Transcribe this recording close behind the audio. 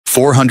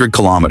400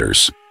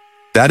 kilometers.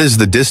 That is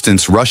the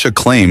distance Russia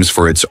claims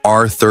for its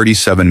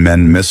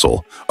R-37M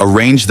missile, a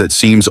range that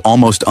seems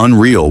almost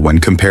unreal when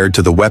compared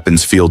to the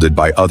weapons fielded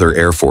by other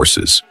air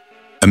forces.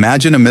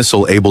 Imagine a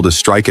missile able to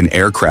strike an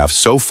aircraft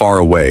so far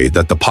away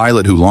that the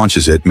pilot who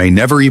launches it may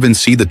never even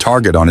see the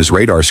target on his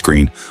radar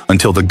screen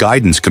until the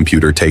guidance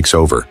computer takes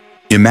over.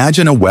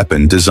 Imagine a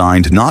weapon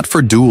designed not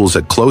for duels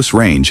at close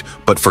range,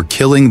 but for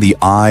killing the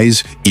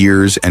eyes,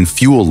 ears, and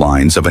fuel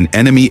lines of an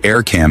enemy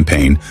air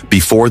campaign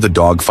before the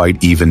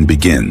dogfight even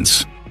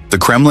begins. The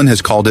Kremlin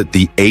has called it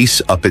the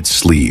ace up its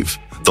sleeve,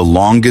 the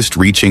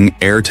longest-reaching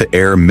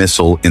air-to-air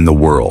missile in the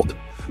world.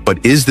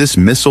 But is this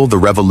missile the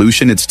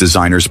revolution its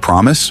designers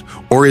promise,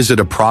 or is it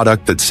a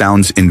product that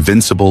sounds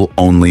invincible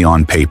only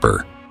on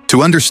paper?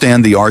 To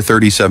understand the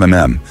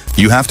R-37M,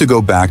 you have to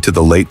go back to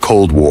the late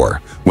Cold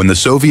War, when the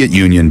Soviet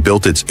Union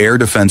built its air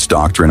defense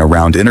doctrine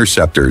around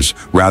interceptors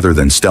rather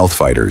than stealth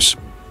fighters.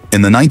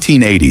 In the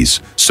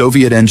 1980s,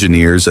 Soviet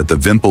engineers at the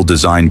Vimpel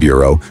Design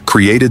Bureau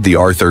created the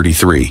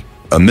R-33,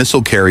 a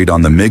missile carried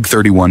on the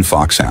MiG-31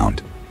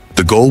 Foxhound.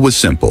 The goal was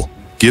simple: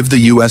 give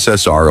the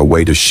USSR a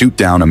way to shoot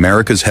down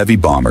America's heavy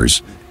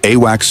bombers,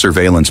 AWACS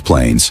surveillance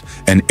planes,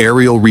 and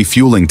aerial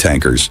refueling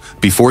tankers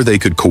before they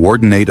could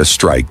coordinate a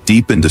strike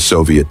deep into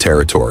Soviet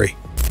territory.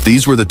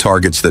 These were the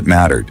targets that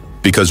mattered,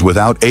 because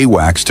without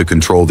AWACS to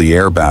control the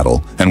air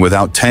battle and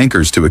without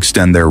tankers to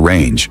extend their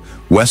range,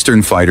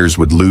 Western fighters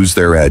would lose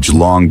their edge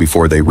long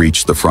before they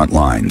reached the front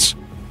lines.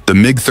 The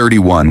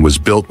MiG-31 was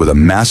built with a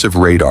massive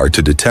radar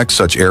to detect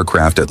such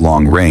aircraft at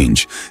long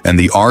range, and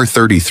the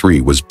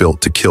R-33 was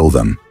built to kill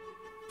them.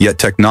 Yet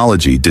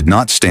technology did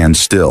not stand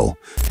still,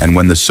 and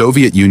when the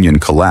Soviet Union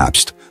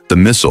collapsed, the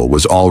missile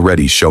was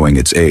already showing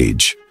its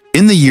age.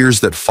 In the years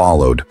that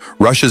followed,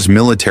 Russia's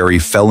military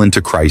fell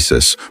into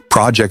crisis,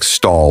 projects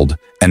stalled,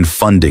 and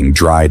funding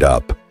dried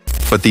up.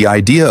 But the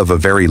idea of a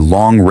very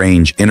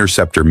long-range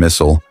interceptor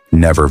missile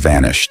never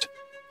vanished.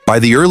 By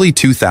the early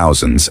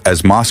 2000s,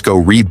 as Moscow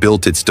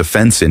rebuilt its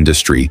defense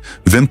industry,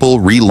 Vimpel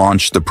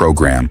relaunched the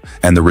program,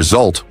 and the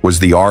result was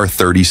the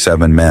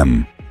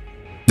R-37M.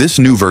 This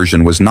new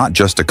version was not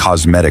just a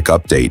cosmetic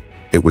update.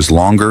 It was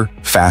longer,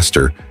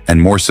 faster,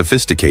 and more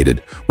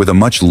sophisticated, with a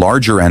much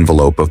larger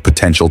envelope of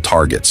potential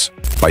targets.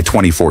 By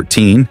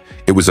 2014,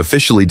 it was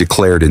officially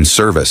declared in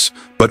service,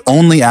 but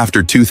only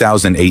after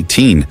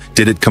 2018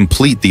 did it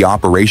complete the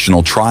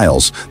operational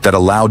trials that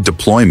allowed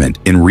deployment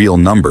in real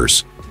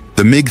numbers.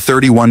 The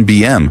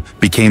MiG-31BM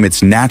became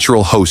its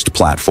natural host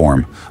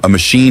platform, a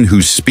machine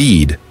whose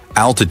speed,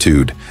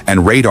 altitude,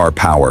 and radar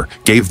power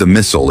gave the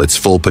missile its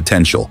full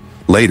potential.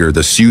 Later,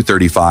 the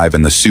Su-35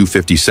 and the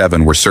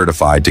Su-57 were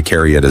certified to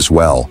carry it as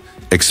well,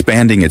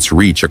 expanding its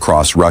reach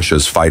across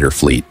Russia's fighter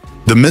fleet.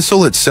 The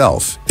missile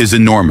itself is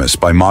enormous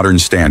by modern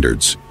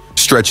standards,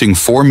 stretching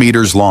 4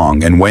 meters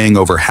long and weighing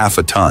over half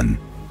a ton.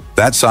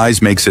 That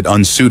size makes it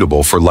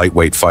unsuitable for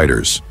lightweight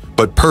fighters,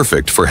 but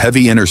perfect for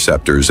heavy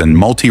interceptors and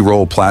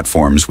multi-role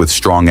platforms with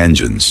strong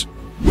engines.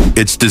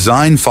 Its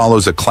design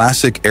follows a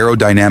classic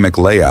aerodynamic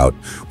layout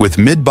with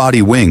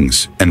mid-body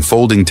wings and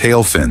folding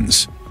tail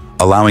fins,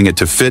 allowing it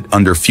to fit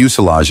under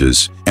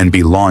fuselages and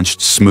be launched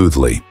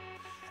smoothly.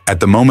 At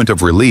the moment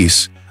of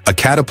release, a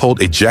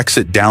catapult ejects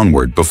it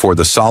downward before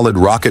the solid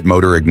rocket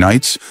motor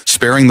ignites,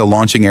 sparing the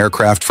launching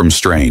aircraft from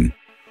strain.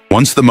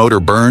 Once the motor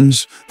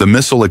burns, the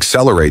missile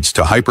accelerates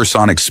to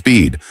hypersonic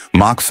speed,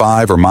 Mach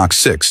 5 or Mach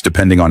 6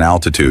 depending on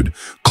altitude,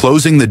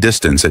 closing the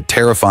distance at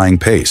terrifying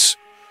pace.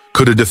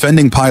 Could a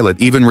defending pilot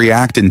even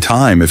react in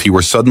time if he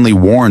were suddenly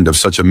warned of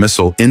such a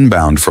missile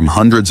inbound from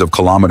hundreds of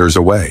kilometers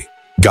away?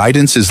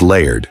 Guidance is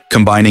layered,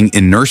 combining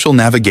inertial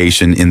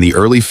navigation in the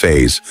early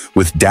phase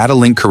with data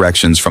link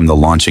corrections from the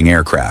launching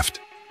aircraft.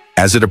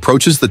 As it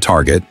approaches the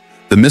target,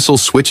 the missile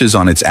switches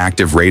on its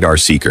active radar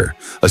seeker,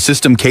 a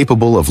system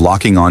capable of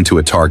locking onto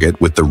a target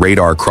with the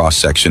radar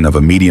cross-section of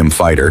a medium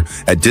fighter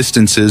at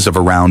distances of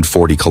around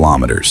 40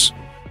 kilometers.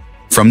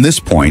 From this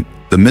point,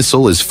 the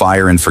missile is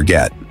fire and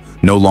forget,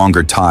 no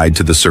longer tied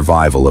to the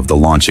survival of the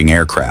launching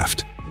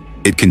aircraft.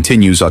 It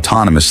continues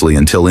autonomously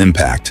until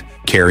impact,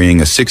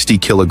 carrying a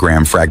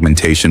 60-kilogram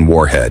fragmentation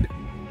warhead.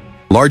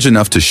 Large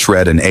enough to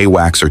shred an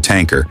AWACS or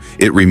tanker,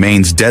 it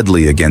remains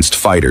deadly against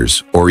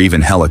fighters or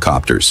even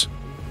helicopters.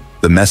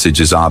 The message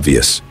is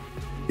obvious.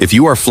 If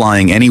you are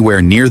flying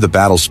anywhere near the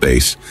battle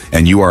space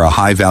and you are a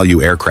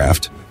high-value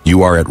aircraft,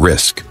 you are at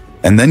risk.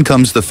 And then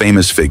comes the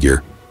famous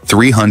figure,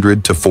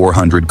 300 to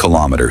 400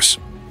 kilometers.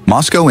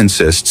 Moscow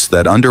insists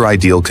that under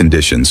ideal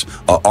conditions,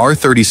 a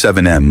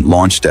R-37M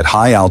launched at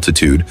high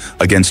altitude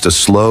against a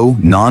slow,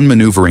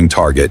 non-maneuvering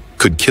target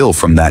could kill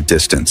from that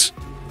distance.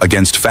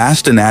 Against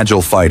fast and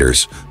agile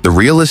fighters, the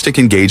realistic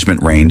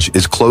engagement range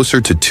is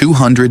closer to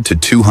 200 to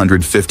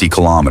 250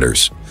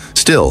 kilometers.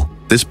 Still,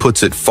 this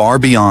puts it far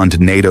beyond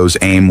NATO's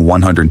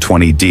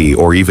AIM-120D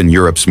or even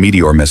Europe's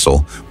Meteor missile,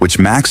 which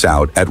max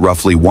out at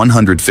roughly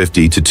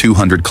 150 to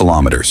 200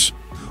 kilometers.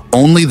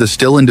 Only the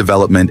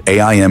still-in-development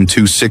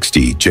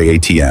AIM-260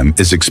 JATM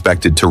is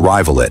expected to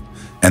rival it,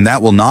 and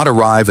that will not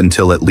arrive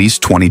until at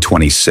least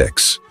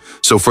 2026.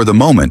 So for the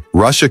moment,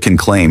 Russia can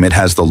claim it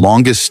has the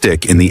longest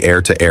stick in the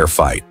air-to-air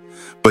fight.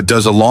 But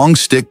does a long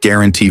stick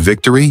guarantee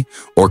victory,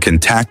 or can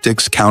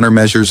tactics,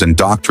 countermeasures, and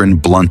doctrine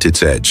blunt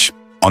its edge?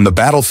 On the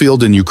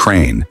battlefield in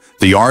Ukraine,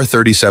 the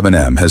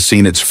R-37M has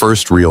seen its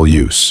first real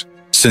use.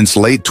 Since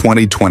late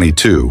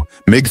 2022,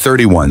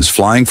 MiG-31s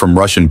flying from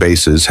Russian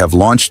bases have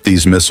launched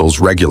these missiles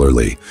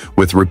regularly,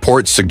 with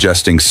reports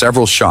suggesting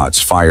several shots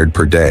fired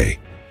per day.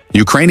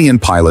 Ukrainian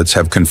pilots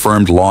have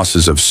confirmed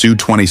losses of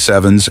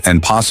Su-27s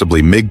and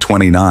possibly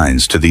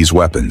MiG-29s to these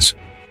weapons.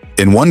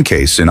 In one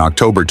case, in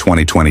October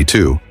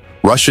 2022,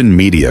 Russian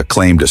media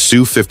claimed a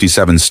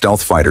Su-57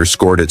 stealth fighter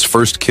scored its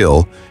first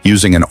kill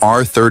using an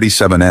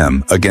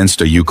R-37M against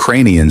a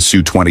Ukrainian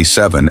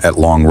Su-27 at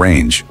long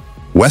range.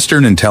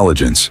 Western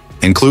intelligence,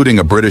 including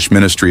a British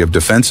Ministry of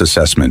Defense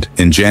assessment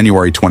in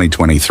January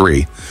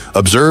 2023,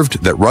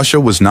 observed that Russia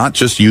was not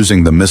just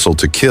using the missile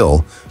to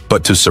kill,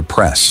 but to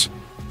suppress.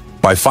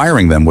 By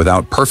firing them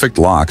without perfect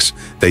locks,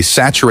 they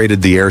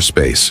saturated the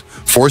airspace,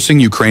 forcing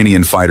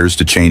Ukrainian fighters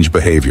to change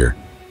behavior.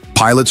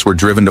 Pilots were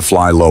driven to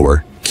fly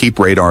lower, keep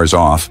radars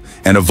off,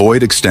 and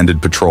avoid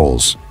extended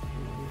patrols.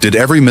 Did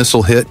every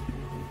missile hit?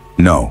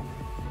 No.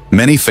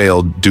 Many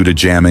failed due to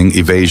jamming,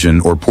 evasion,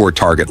 or poor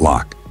target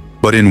lock.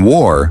 But in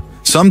war,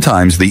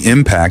 sometimes the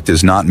impact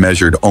is not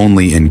measured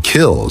only in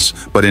kills,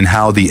 but in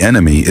how the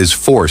enemy is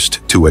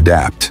forced to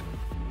adapt.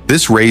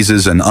 This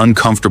raises an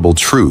uncomfortable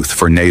truth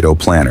for NATO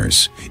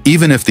planners.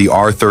 Even if the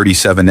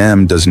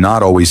R-37M does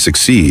not always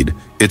succeed,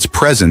 its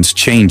presence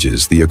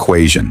changes the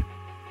equation.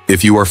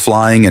 If you are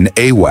flying an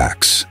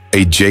AWACS,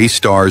 a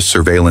J-STARS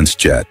surveillance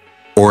jet,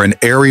 or an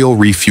aerial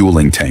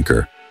refueling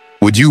tanker,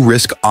 would you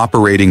risk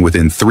operating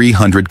within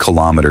 300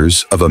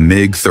 kilometers of a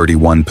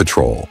MiG-31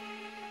 patrol?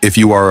 If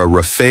you are a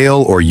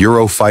Rafale or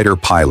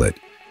Eurofighter pilot,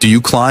 do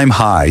you climb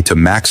high to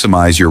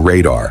maximize your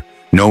radar,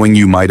 knowing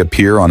you might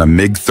appear on a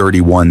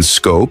MiG-31's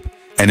scope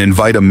and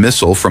invite a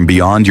missile from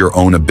beyond your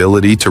own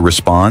ability to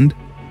respond?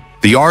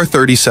 The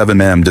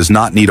R-37M does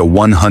not need a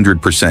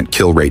 100%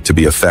 kill rate to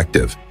be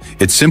effective.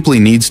 It simply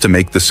needs to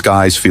make the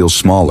skies feel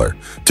smaller,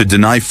 to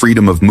deny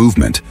freedom of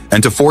movement,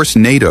 and to force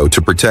NATO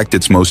to protect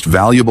its most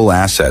valuable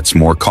assets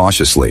more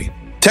cautiously.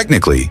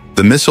 Technically,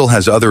 the missile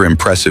has other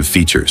impressive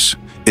features.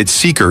 Its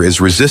seeker is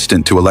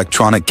resistant to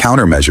electronic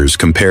countermeasures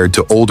compared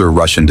to older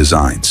Russian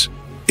designs.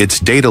 Its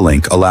data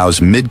link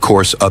allows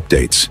mid-course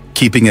updates,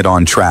 keeping it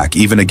on track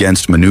even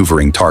against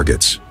maneuvering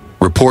targets.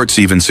 Reports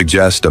even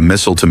suggest a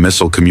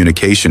missile-to-missile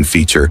communication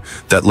feature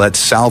that lets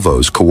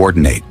salvos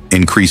coordinate,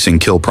 increasing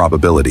kill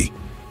probability.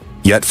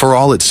 Yet for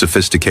all its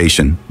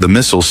sophistication, the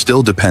missile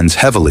still depends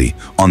heavily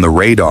on the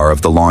radar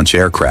of the launch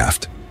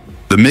aircraft.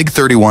 The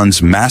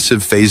MiG-31's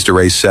massive phased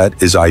array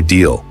set is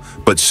ideal,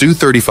 but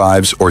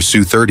Su-35s or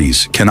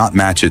Su-30s cannot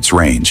match its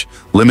range,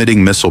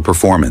 limiting missile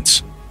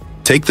performance.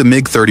 Take the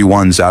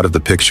MiG-31s out of the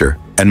picture,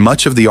 and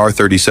much of the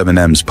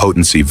R-37M's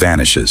potency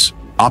vanishes.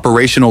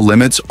 Operational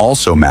limits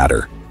also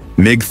matter.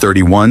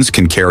 MiG-31s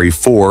can carry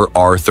 4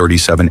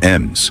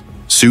 R-37Ms.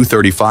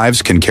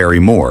 Su-35s can carry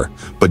more,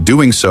 but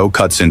doing so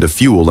cuts into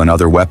fuel and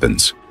other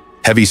weapons.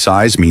 Heavy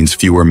size means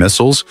fewer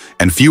missiles,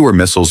 and fewer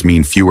missiles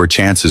mean fewer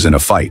chances in a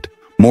fight.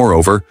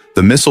 Moreover,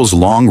 the missile's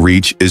long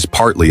reach is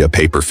partly a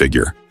paper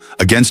figure.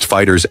 Against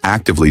fighters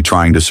actively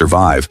trying to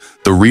survive,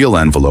 the real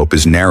envelope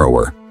is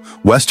narrower.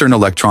 Western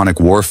electronic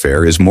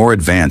warfare is more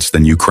advanced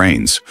than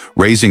Ukraine's,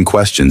 raising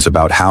questions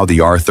about how the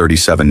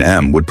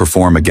R-37M would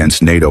perform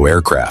against NATO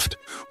aircraft.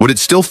 Would it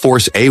still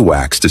force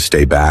AWACS to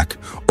stay back,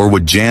 or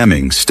would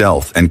jamming,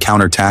 stealth, and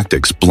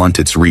counter-tactics blunt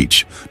its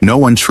reach? No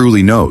one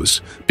truly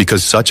knows,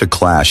 because such a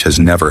clash has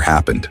never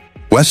happened.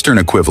 Western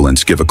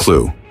equivalents give a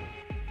clue.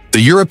 The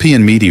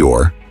European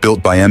Meteor,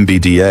 built by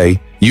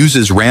MBDA,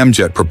 uses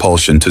ramjet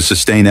propulsion to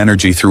sustain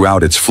energy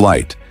throughout its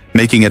flight,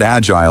 making it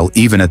agile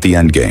even at the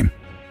endgame.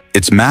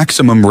 Its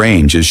maximum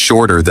range is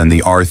shorter than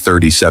the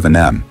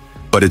R-37M,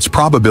 but its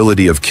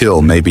probability of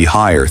kill may be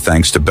higher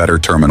thanks to better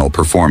terminal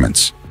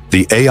performance.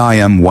 The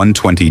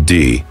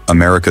AIM-120D,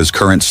 America's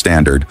current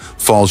standard,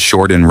 falls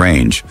short in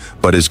range,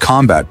 but is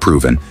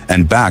combat-proven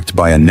and backed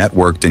by a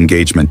networked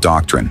engagement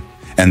doctrine.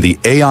 And the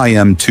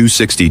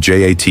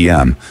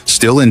AIM-260JATM,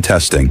 still in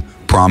testing,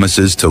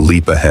 promises to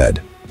leap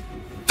ahead.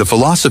 The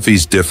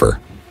philosophies differ.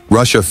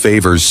 Russia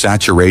favors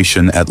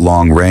saturation at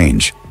long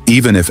range,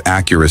 even if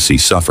accuracy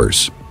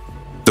suffers.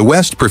 The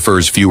West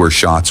prefers fewer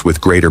shots with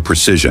greater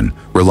precision,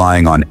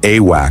 relying on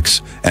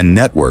AWACS and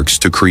networks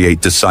to create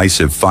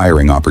decisive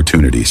firing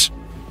opportunities.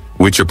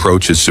 Which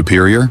approach is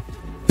superior?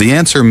 The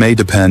answer may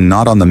depend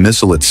not on the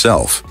missile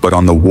itself, but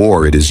on the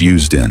war it is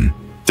used in.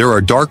 There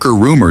are darker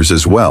rumors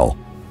as well.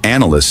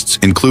 Analysts,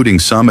 including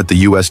some at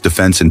the U.S.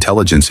 Defense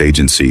Intelligence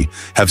Agency,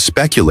 have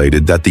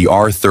speculated that the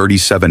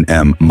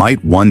R-37M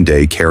might one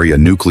day carry a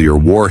nuclear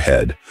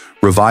warhead,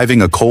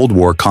 reviving a Cold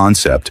War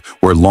concept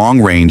where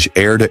long-range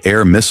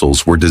air-to-air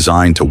missiles were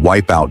designed to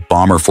wipe out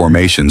bomber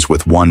formations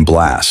with one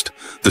blast.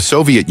 The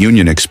Soviet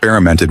Union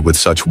experimented with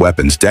such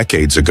weapons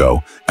decades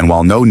ago, and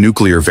while no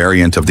nuclear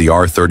variant of the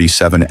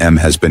R-37M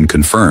has been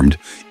confirmed,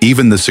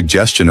 even the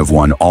suggestion of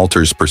one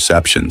alters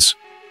perceptions.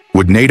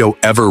 Would NATO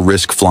ever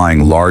risk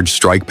flying large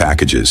strike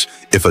packages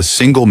if a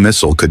single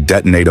missile could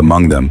detonate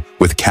among them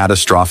with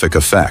catastrophic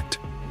effect?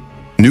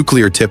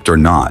 Nuclear-tipped or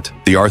not,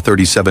 the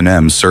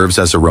R-37M serves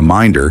as a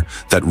reminder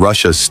that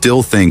Russia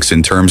still thinks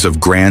in terms of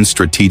grand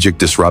strategic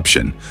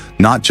disruption,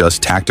 not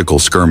just tactical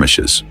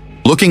skirmishes.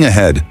 Looking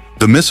ahead,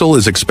 the missile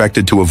is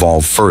expected to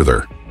evolve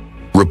further.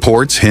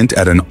 Reports hint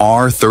at an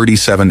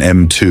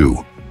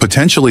R-37M2,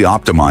 potentially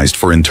optimized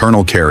for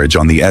internal carriage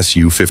on the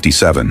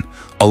Su-57,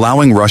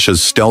 allowing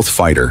Russia's stealth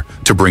fighter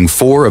to bring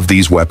 4 of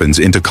these weapons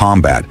into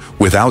combat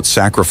without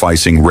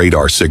sacrificing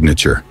radar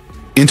signature.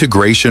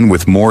 Integration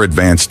with more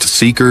advanced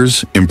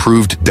seekers,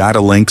 improved data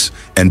links,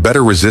 and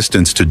better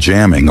resistance to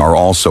jamming are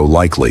also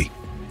likely.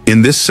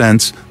 In this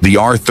sense, the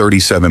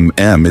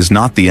R-37M is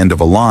not the end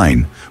of a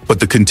line, but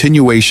the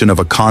continuation of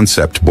a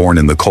concept born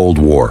in the Cold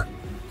War.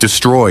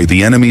 Destroy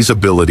the enemy's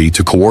ability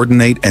to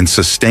coordinate and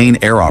sustain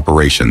air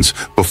operations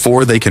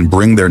before they can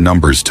bring their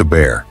numbers to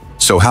bear.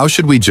 So how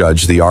should we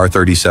judge the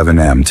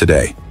R-37M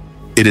today?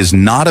 It is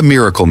not a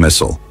miracle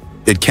missile.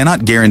 It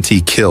cannot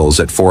guarantee kills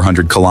at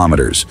 400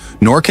 kilometers,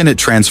 nor can it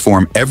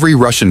transform every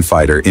Russian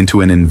fighter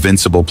into an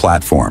invincible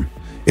platform.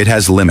 It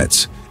has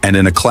limits, and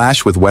in a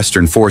clash with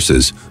Western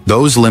forces,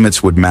 those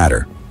limits would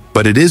matter.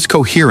 But it is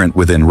coherent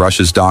within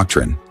Russia's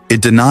doctrine.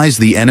 It denies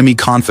the enemy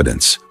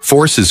confidence,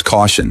 forces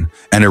caution,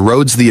 and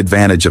erodes the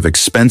advantage of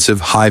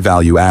expensive,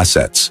 high-value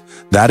assets.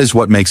 That is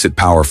what makes it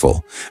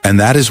powerful, and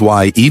that is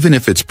why, even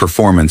if its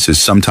performance is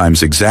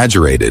sometimes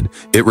exaggerated,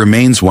 it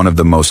remains one of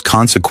the most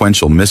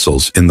consequential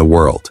missiles in the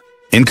world.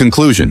 In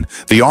conclusion,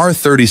 the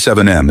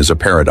R-37M is a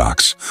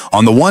paradox.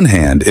 On the one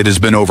hand, it has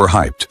been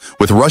overhyped,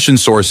 with Russian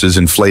sources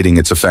inflating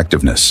its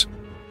effectiveness.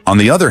 On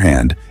the other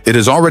hand, it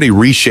has already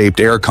reshaped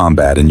air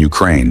combat in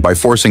Ukraine by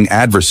forcing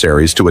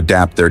adversaries to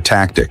adapt their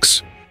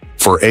tactics.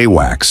 For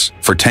AWACS,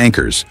 for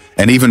tankers,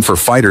 and even for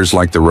fighters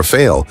like the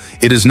Rafale,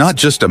 it is not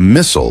just a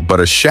missile but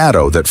a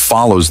shadow that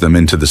follows them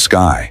into the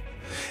sky.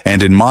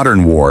 And in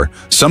modern war,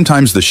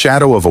 sometimes the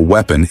shadow of a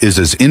weapon is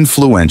as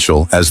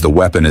influential as the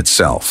weapon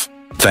itself.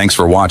 Thanks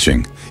for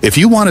watching. If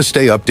you want to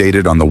stay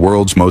updated on the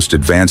world's most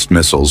advanced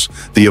missiles,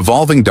 the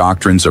evolving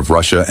doctrines of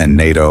Russia and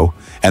NATO,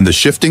 and the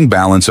shifting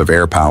balance of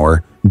air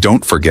power,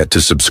 don't forget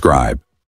to subscribe.